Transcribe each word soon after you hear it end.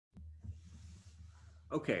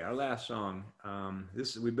Okay, our last song.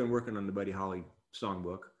 We've been working on the Buddy Holly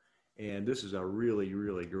songbook, and this is a really,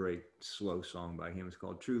 really great slow song by him. It's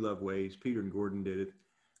called "True Love Ways." Peter and Gordon did it.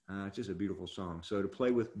 It's just a beautiful song. So to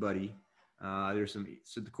play with Buddy, so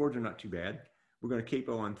the chords are not too bad. We're going to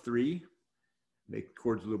capo on three, make the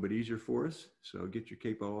chords a little bit easier for us. So get your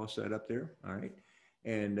capo all set up there. All right,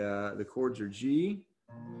 and the chords are G,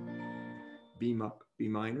 B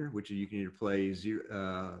minor, which you can either play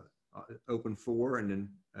open four and then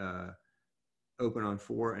open on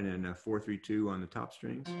four and then 4 3 2 on the top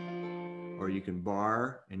strings, or you can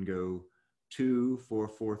bar and go 2 4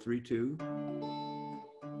 4 3 2.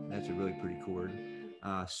 That's a really pretty chord.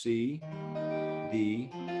 C, D,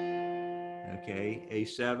 okay,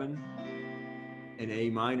 A7, and A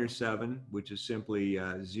minor 7, which is simply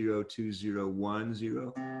 0 2 0 1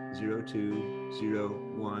 0 0 2 0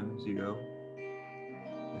 1 0.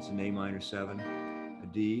 That's an A minor 7, a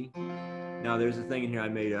D. Now there's a thing in here I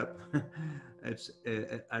made up. It's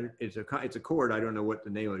a chord. I don't know what the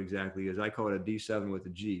name of it exactly is. I call it a D7 with a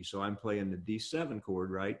G. So I'm playing the D7 chord,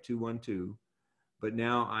 right? 2 1 2. But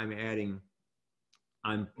now I'm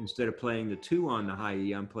instead of playing the 2 on the high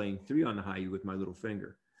E, I'm playing 3 on the high E with my little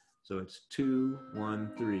finger. So it's 2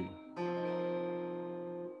 1 3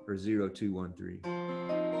 or 0 2 1 3.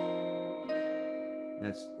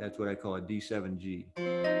 That's what I call a D7G.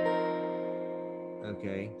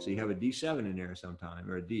 Okay, so you have a D7 in there sometime,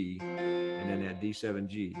 or a D, and then that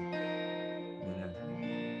D7G.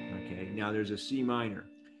 Okay, now there's a C minor.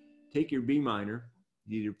 Take your B minor,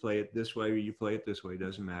 you either play it this way or you play it this way,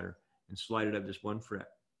 doesn't matter, and slide it up just one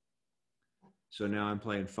fret. So now I'm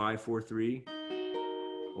playing 5 4 3,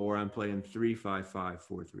 or I'm playing 3 5 5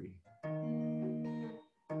 4 3.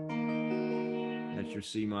 That's your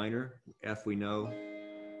C minor. F we know.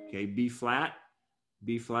 Okay, B flat,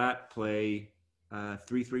 play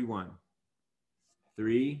 3 3 1.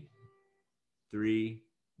 3 3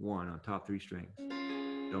 1 on top three strings.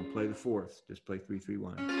 Don't play the fourth, just play 3 3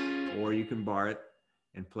 1. Or you can bar it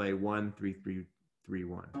and play 1 3 3 3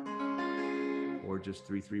 1. Or just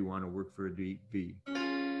 3 3 1 will work for a D, B.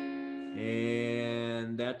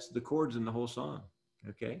 And that's the chords in the whole song.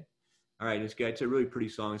 Okay. All right, it's a really pretty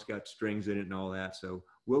song. It's got strings in it and all that. So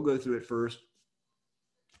we'll go through it first,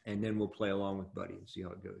 and then we'll play along with Buddy and see how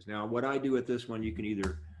it goes. Now, what I do with this one, you can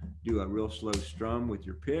either do a real slow strum with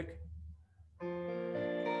your pick, and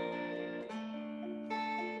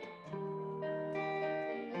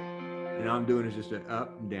all I'm doing is just an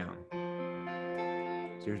up and down.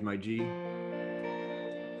 So here's my G.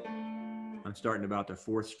 I'm starting about the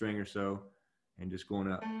fourth string or so and just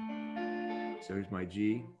going up. So here's my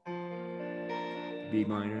G, B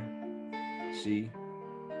minor, C,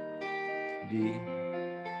 D.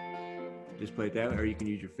 Just play it that way, or you can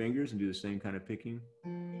use your fingers and do the same kind of picking.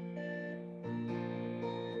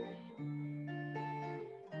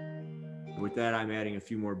 With that, I'm adding a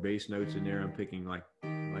few more bass notes in there. I'm picking like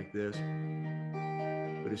this,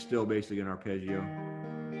 but it's still basically an arpeggio.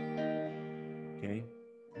 Okay.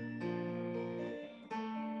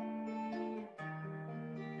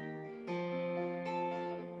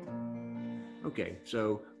 Okay,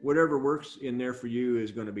 so whatever works in there for you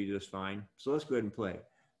is going to be just fine. So let's go ahead and play.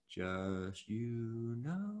 Just you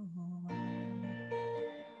know why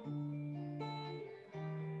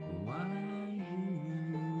you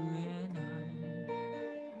and I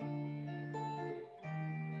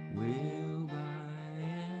will by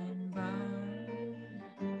and by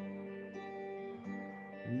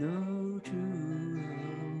know true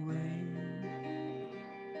way.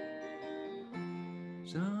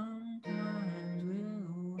 Sometimes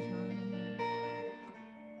we'll find,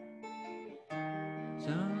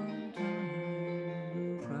 sometimes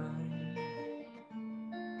we'll cry,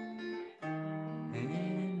 and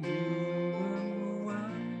you know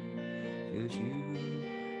why? 'Cause you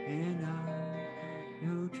and I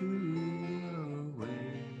know true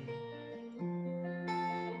way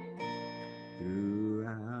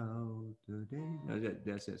throughout the day. No,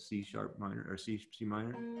 that's that C sharp minor or C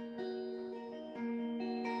minor.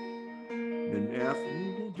 Then F,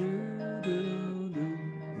 and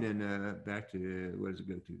then back to what does it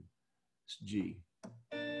go to? It's G.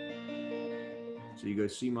 So you go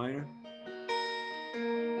C minor,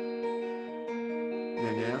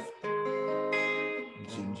 then F, and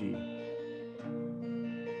C and G.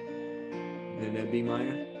 Then that B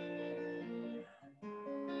minor,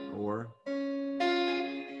 or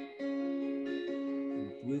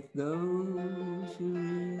with those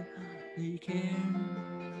who really care,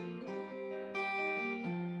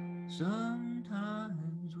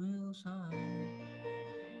 sometimes we'll sigh,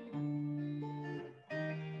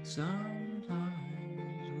 sometimes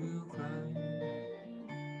we'll cry,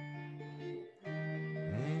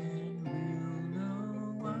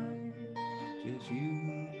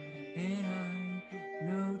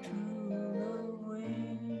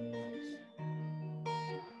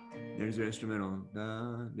 There's the instrumental.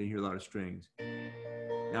 Then you hear a lot of strings.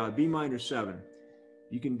 Now, a B minor 7.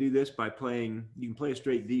 You can do this by playing, you can play a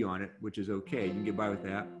straight D on it, which is okay. You can get by with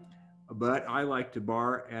that. But I like to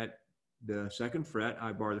bar at the 2nd fret.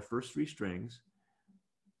 I bar the first 3 strings,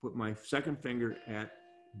 put my 2nd finger at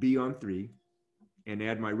B on 3, and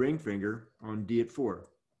add my ring finger on D at 4.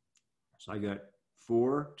 So I got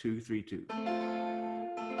 4, 2, 3, 2.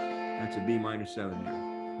 That's a B minor 7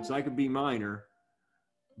 there. It's like a B minor,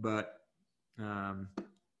 but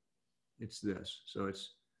it's this. So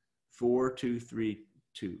it's 4, 2, 3,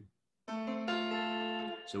 2.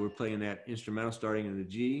 So we're playing that instrumental starting in the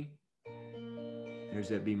G. There's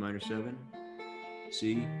that B minor 7.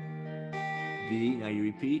 C, D. Now you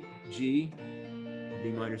repeat. G,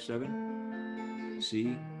 B minor 7.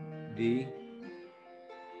 C, D,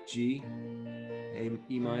 G, A,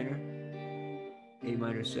 E minor, A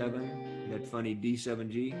minor 7. That funny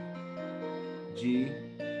D7G. G,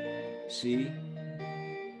 C,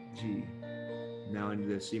 G. Now into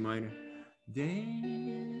the C minor.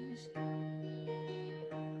 Days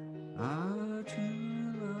are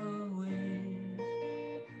true always.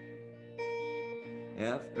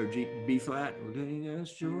 F or G, B flat will bring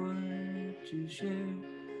us joy to share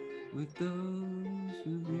with those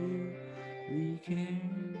who really care.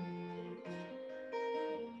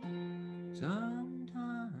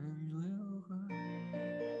 Sometimes we'll cry.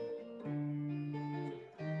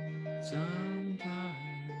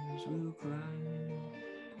 Sometimes we'll cry.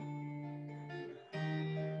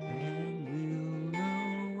 And we'll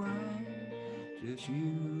know why. Just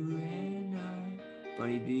you and I.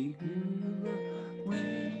 Funny D. Through the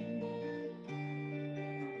wind.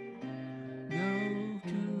 Go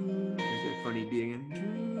to. There's that funny D again.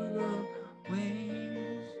 Through the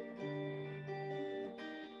waves.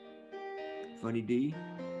 Funny D.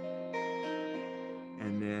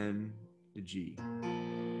 And then the G.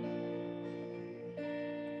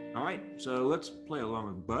 All right, so let's play along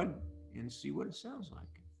with Bud and see what it sounds like.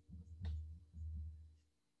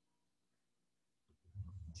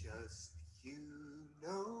 Just you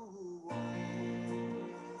know why you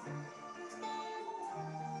and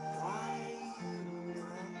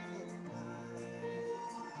I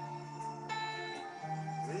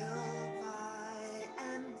will by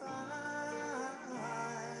and by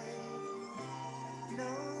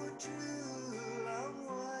know true love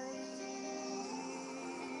ways.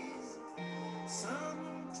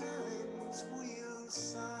 Sometimes we'll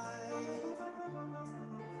sigh,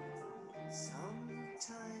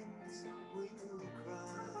 sometimes we'll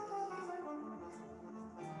cry,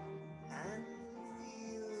 and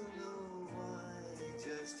we'll know why.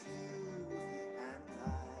 Just you and I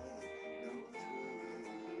know true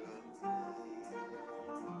love throughout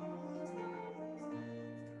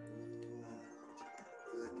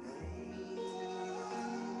the day.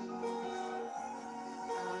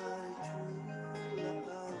 Our true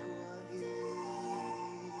love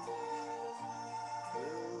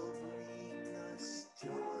will bring us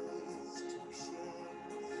joys to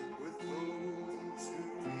share with those who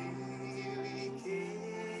really care.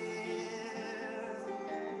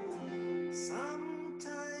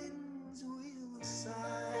 Sometimes we'll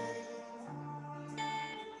sigh,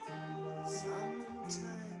 sometimes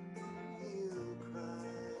we'll cry,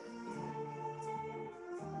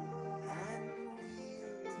 and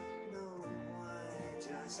we'll know why.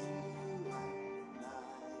 Just you and I know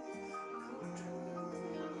true love.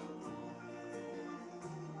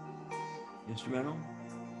 Instrumental.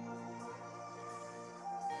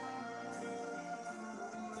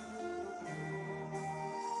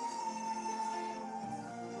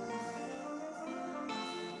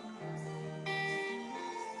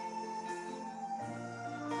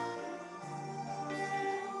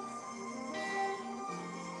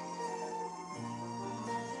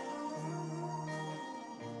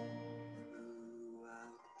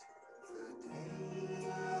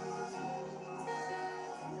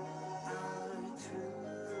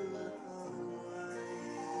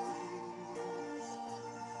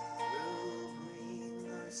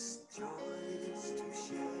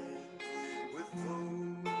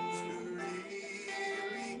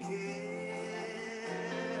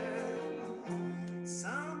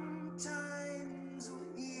 Sometimes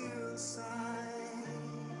we'll sigh,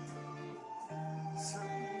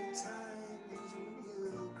 sometimes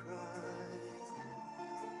we'll cry,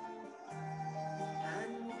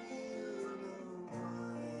 and we'll know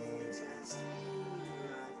why. Just you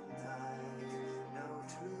and I know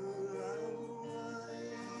true love why.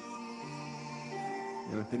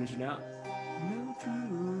 You want to finish it out? No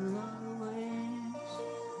true love ways.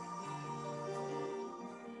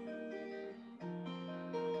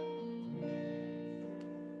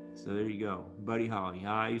 So there you go. Buddy Holly.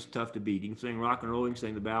 He's tough to beat. He can sing rock and roll, he can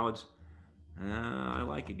sing the ballads. I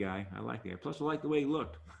like a guy. I like the guy. Plus, I like the way he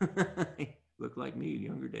looked. He looked like me in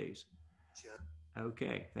younger days.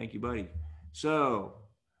 Okay. Thank you, buddy. So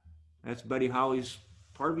that's Buddy Holly's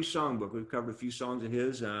part of his songbook. We've covered a few songs of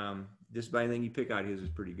his. Just about anything you pick out his is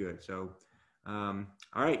pretty good. So, all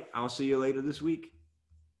right. I'll see you later this week.